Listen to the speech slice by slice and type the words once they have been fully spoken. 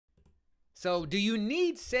So do you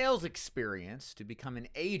need sales experience to become an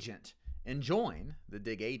agent and join the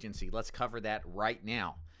DIG Agency? Let's cover that right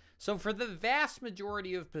now. So for the vast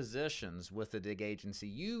majority of positions with the DIG Agency,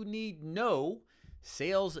 you need no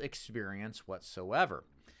sales experience whatsoever.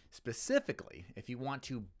 Specifically, if you want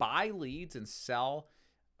to buy leads and sell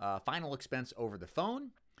final expense over the phone,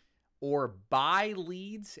 or buy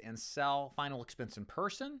leads and sell final expense in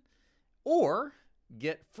person, or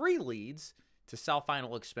get free leads to sell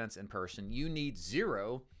final expense in person, you need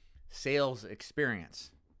zero sales experience.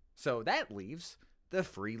 So that leaves the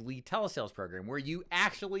free lead telesales program, where you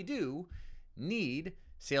actually do need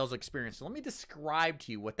sales experience. So let me describe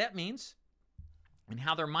to you what that means and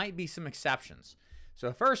how there might be some exceptions.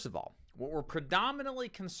 So first of all, what we're predominantly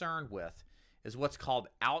concerned with is what's called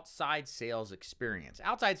outside sales experience.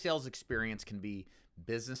 Outside sales experience can be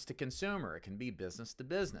business to consumer. It can be business to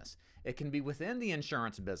business. It can be within the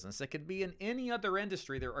insurance business. It could be in any other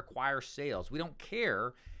industry that requires sales. We don't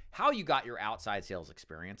care how you got your outside sales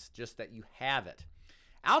experience, just that you have it.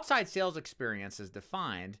 Outside sales experience is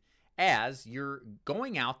defined as you're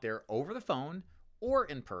going out there over the phone or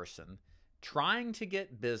in person, trying to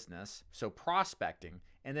get business, so prospecting,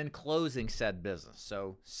 and then closing said business,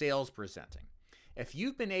 so sales presenting. If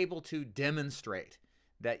you've been able to demonstrate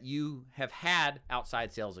that you have had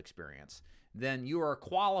outside sales experience, then you are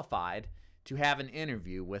qualified to have an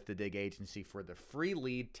interview with the DIG Agency for the free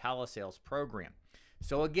lead telesales program.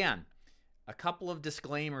 So again, a couple of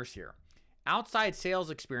disclaimers here. Outside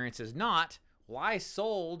sales experience is not, well, I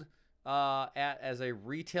sold as a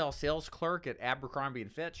retail sales clerk at Abercrombie &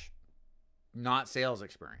 Fitch. Not sales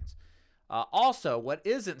experience. Also, what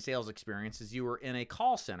isn't sales experience is you were in a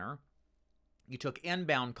call center, you took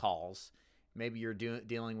inbound calls, maybe you're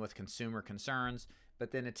dealing with consumer concerns,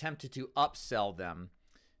 but then attempted to upsell them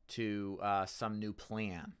to some new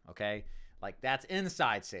plan, okay? Like that's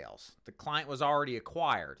inside sales. The client was already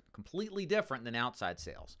acquired, completely different than outside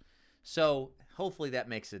sales. So hopefully that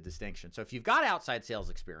makes a distinction. So if you've got outside sales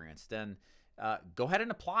experience, then go ahead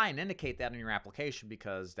and apply and indicate that in your application,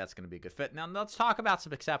 because that's going to be a good fit. Now let's talk about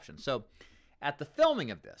some exceptions. So at the filming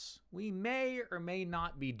of this, we may or may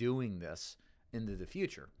not be doing this into the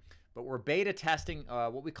future, but we're beta testing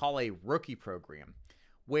what we call a rookie program,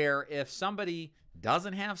 where if somebody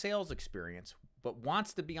doesn't have sales experience but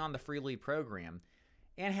wants to be on the free lead program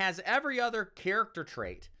and has every other character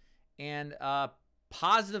trait and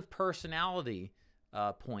positive personality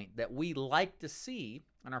point that we like to see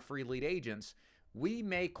on our free lead agents, we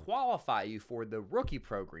may qualify you for the rookie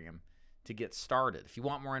program to get started. If you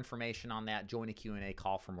want more information on that, join a Q&A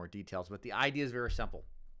call for more details. But the idea is very simple.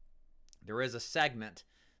 There is a segment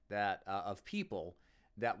that of people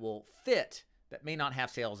that will fit, that may not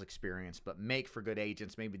have sales experience, but make for good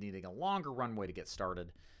agents, maybe needing a longer runway to get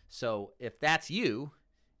started. So if that's you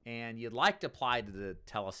and you'd like to apply to the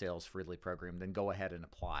Telesales free lead program, then go ahead and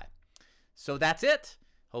apply. So that's it.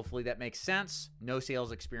 Hopefully that makes sense. No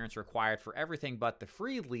sales experience required for everything but the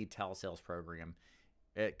free lead telesales program.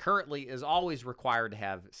 It currently is always required to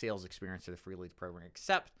have sales experience for the free lead program,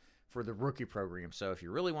 except for the rookie program. So if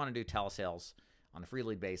you really want to do telesales on a free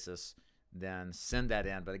lead basis, then send that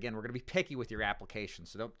in. But again, we're going to be picky with your application,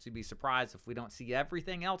 so don't be surprised if we don't see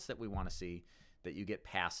everything else that we want to see, that you get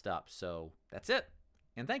passed up. So that's it.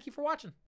 And thank you for watching.